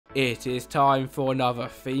It is time for another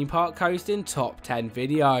theme park coasting top 10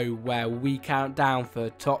 video where we count down for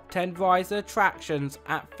top 10 rides and attractions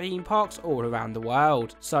at theme parks all around the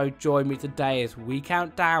world. So join me today as we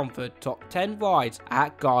count down for top 10 rides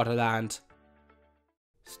at Gardaland.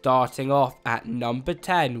 Starting off at number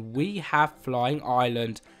 10 we have Flying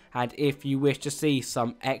Island, and if you wish to see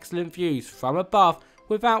some excellent views from above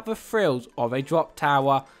without the thrills of a drop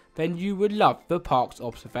tower, then you would love the park's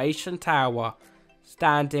observation tower.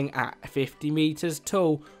 Standing at 50 meters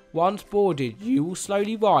tall, once boarded you will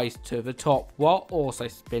slowly rise to the top while also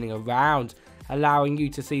spinning around, allowing you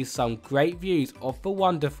to see some great views of the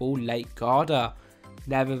wonderful Lake Garda.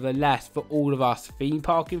 Nevertheless, for all of us theme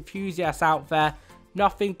park enthusiasts out there,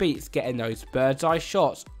 nothing beats getting those bird's eye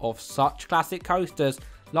shots of such classic coasters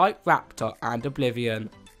like Raptor and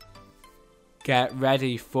Oblivion. Get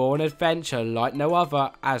ready for an adventure like no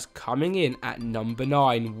other, as coming in at number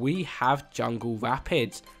 9 we have Jungle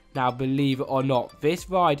Rapids. Now believe it or not, this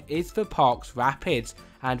ride is the park's rapids,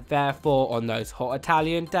 and therefore on those hot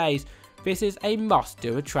Italian days this is a must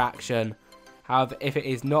do attraction. However, if it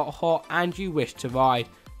is not hot and you wish to ride,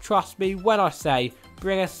 trust me when I say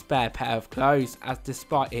bring a spare pair of clothes, as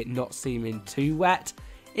despite it not seeming too wet,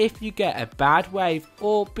 if you get a bad wave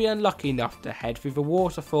or be unlucky enough to head through the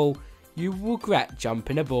waterfall, you will regret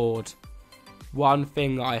jumping aboard. One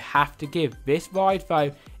thing I have to give this ride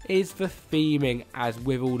though is the theming, as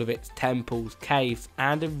with all of its temples, caves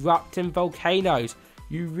and erupting volcanoes,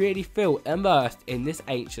 you really feel immersed in this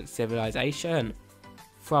ancient civilization.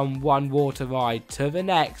 From one water ride to the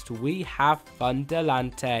next we have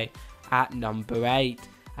Thunderlante at number 8,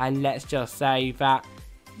 and let's just say that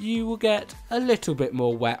you will get a little bit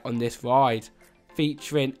more wet on this ride.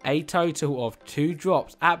 Featuring a total of 2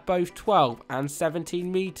 drops at both 12 and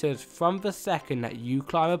 17 meters from the second that you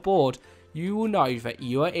climb aboard, you will know that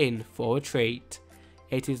you are in for a treat.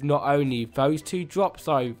 It is not only those 2 drops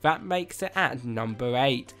though that makes it at number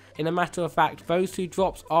 8. In a matter of fact, those 2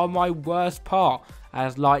 drops are my worst part,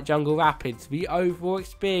 as like Jungle Rapids, the overall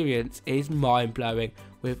experience is mind blowing,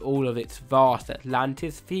 with all of its vast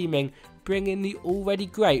Atlantis theming bringing the already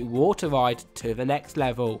great water ride to the next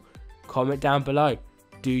level. Comment down below,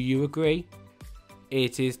 do you agree?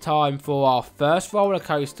 It is time for our first roller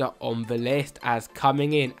coaster on the list, as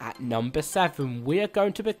coming in at number 7 we are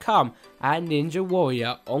going to become a ninja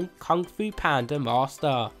warrior on Kung Fu Panda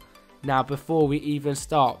Master. Now before we even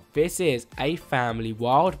start, this is a family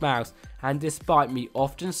wild mouse, and despite me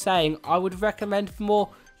often saying I would recommend more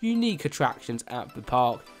unique attractions at the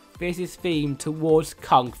park, this is themed towards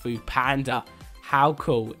Kung Fu Panda. How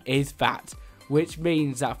cool is that? Which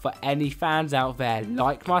means that for any fans out there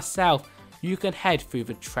like myself, you can head through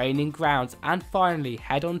the training grounds and finally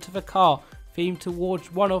head onto the car themed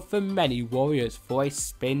towards one of the many warriors for a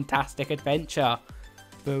spin-tastic adventure.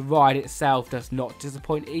 The ride itself does not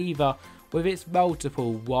disappoint either, with its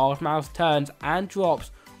multiple wild mouse turns and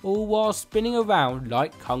drops, all while spinning around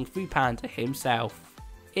like Kung Fu Panda himself.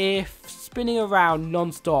 If spinning around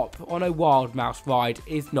non-stop on a wild mouse ride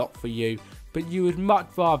is not for you, but you would much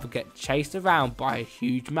rather get chased around by a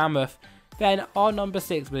huge mammoth, then our number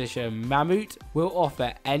 6 position, Mammut, will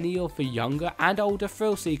offer any of the younger and older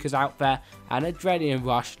thrill seekers out there an adrenaline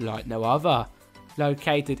rush like no other.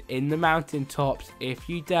 Located in the mountain tops, if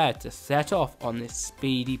you dare to set off on this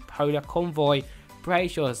speedy polar convoy,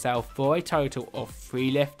 brace yourself for a total of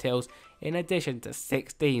 3 lift hills in addition to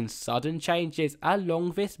 16 sudden changes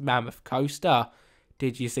along this mammoth coaster.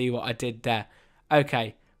 Did you see what I did there?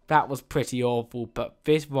 Okay, that was pretty awful, but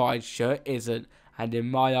this ride sure isn't, and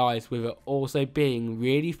in my eyes, with it also being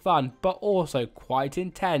really fun but also quite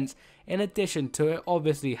intense, in addition to it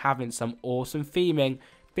obviously having some awesome theming,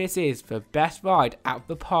 this is the best ride at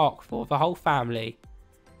the park for the whole family.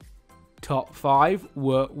 Top 5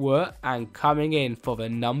 were, and coming in for the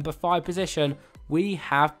number 5 position we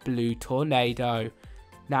have Blue Tornado.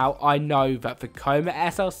 Now I know that the Coma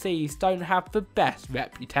SLCs don't have the best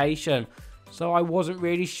reputation, so I wasn't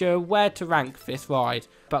really sure where to rank this ride,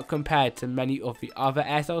 but compared to many of the other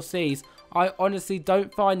SLCs, I honestly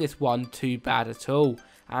don't find this one too bad at all,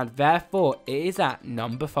 and therefore it is at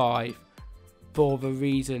number 5. For the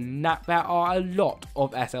reason that there are a lot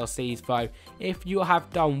of SLCs though, if you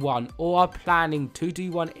have done one or are planning to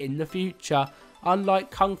do one in the future,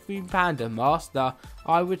 unlike Kung Fu Panda Master,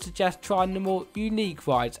 I would suggest trying the more unique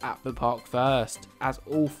rides at the park first, as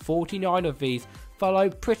all 49 of these follow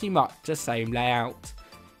pretty much the same layout.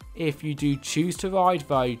 If you do choose to ride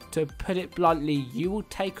though, to put it bluntly, you will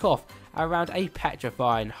take off around a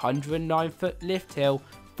petrifying 109 foot lift hill,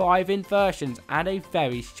 5 inversions and a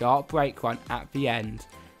very sharp brake run at the end.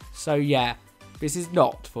 So yeah, this is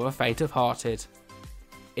not for the faint of hearted.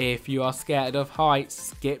 If you are scared of heights,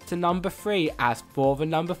 skip to number 3, as for the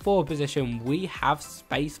number 4 position we have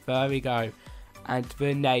Space Verigo, and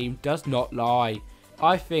the name does not lie.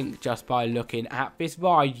 I think just by looking at this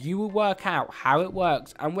ride you will work out how it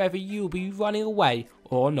works and whether you will be running away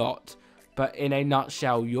or not. But in a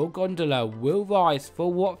nutshell, your gondola will rise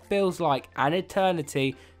for what feels like an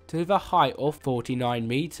eternity to the height of 49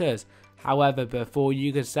 meters. However, before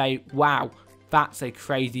you can say, wow, that's a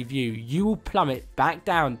crazy view, you will plummet back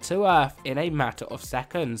down to earth in a matter of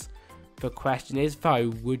seconds. The question is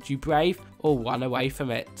though, would you brave or run away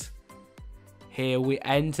from it? Here we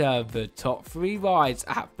enter the top 3 rides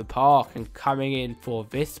at the park, and coming in for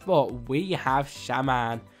this spot we have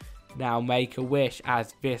Shaman. Now make a wish,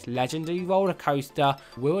 as this legendary roller coaster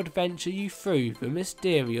will adventure you through the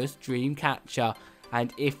mysterious Dreamcatcher,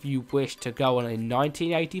 and if you wish to go on a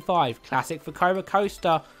 1985 classic Vekoma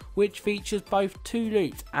coaster which features both 2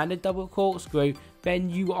 loops and a double corkscrew, then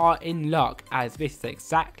you are in luck, as this is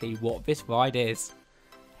exactly what this ride is.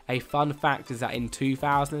 A fun fact is that in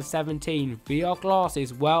 2017 VR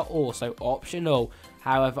glasses were also optional.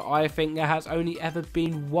 However, I think there has only ever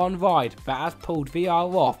been one ride that has pulled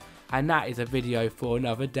VR off, and that is a video for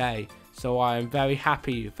another day. So I am very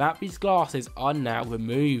happy that these glasses are now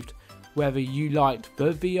removed. Whether you liked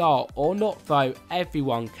the VR or not though,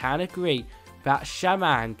 everyone can agree that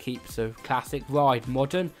Shaman keeps the classic ride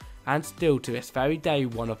modern and still to this very day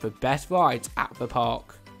one of the best rides at the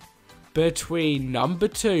park. Between number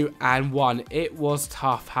 2 and 1 it was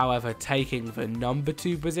tough, however taking the number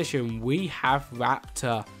 2 position we have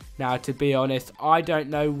Raptor. Now to be honest, I don't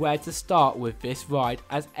know where to start with this ride,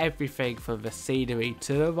 as everything from the scenery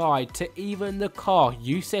to the ride to even the car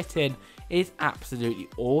you sit in is absolutely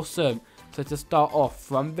awesome. So to start off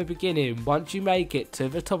from the beginning, once you make it to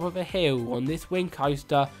the top of a hill on this wing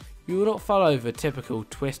coaster, you will not follow the typical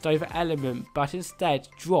twist over element, but instead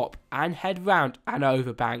drop and head round an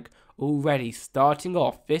overbank, already starting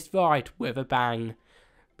off this ride with a bang.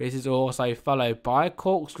 This is also followed by a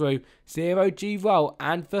corkscrew, 0G roll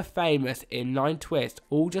and the famous inline twist,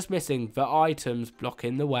 all just missing the items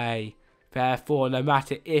blocking the way. Therefore, no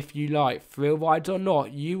matter if you like thrill rides or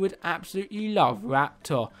not, you would absolutely love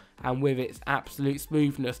Raptor, and with its absolute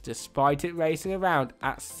smoothness despite it racing around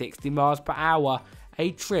at 60 miles per hour,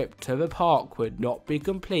 a trip to the park would not be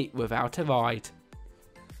complete without a ride.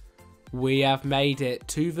 We have made it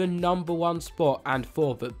to the number 1 spot, and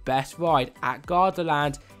for the best ride at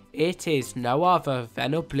Gardaland, it is no other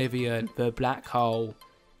than Oblivion, the black hole.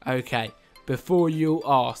 Okay, before you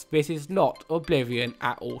ask, this is not Oblivion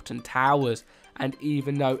at Alton Towers, and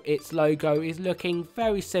even though its logo is looking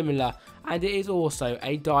very similar and it is also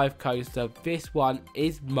a dive coaster, this one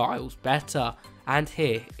is miles better, and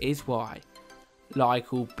here is why.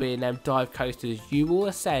 Like all B&M dive coasters, you will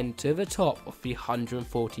ascend to the top of the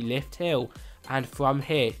 140 lift hill, and from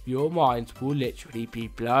here your minds will literally be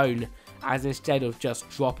blown, as instead of just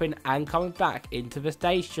dropping and coming back into the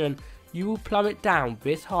station, you will plummet down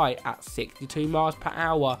this high at 62 miles per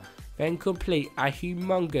hour, then complete a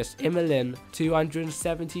humongous Immelin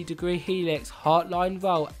 270-degree helix, heartline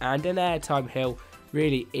roll and an airtime hill,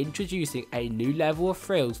 really introducing a new level of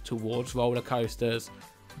thrills towards roller coasters.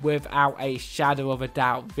 Without a shadow of a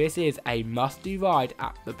doubt, this is a must-do ride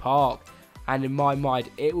at the park, and in my mind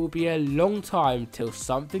it will be a long time till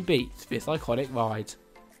something beats this iconic ride.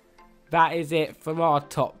 That is it from our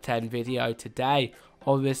top 10 video today.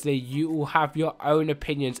 Obviously you will have your own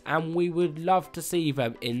opinions and we would love to see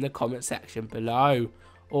them in the comment section below.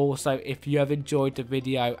 Also, if you have enjoyed the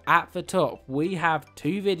video, at the top we have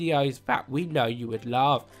 2 videos that we know you would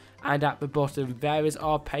love, and at the bottom there is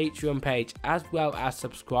our Patreon page as well as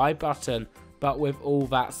subscribe button. But with all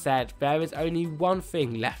that said, there is only one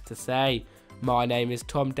thing left to say. My name is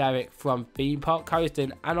Tom Derrick from Theme Park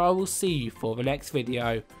Coastin, and I will see you for the next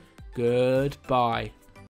video. Goodbye.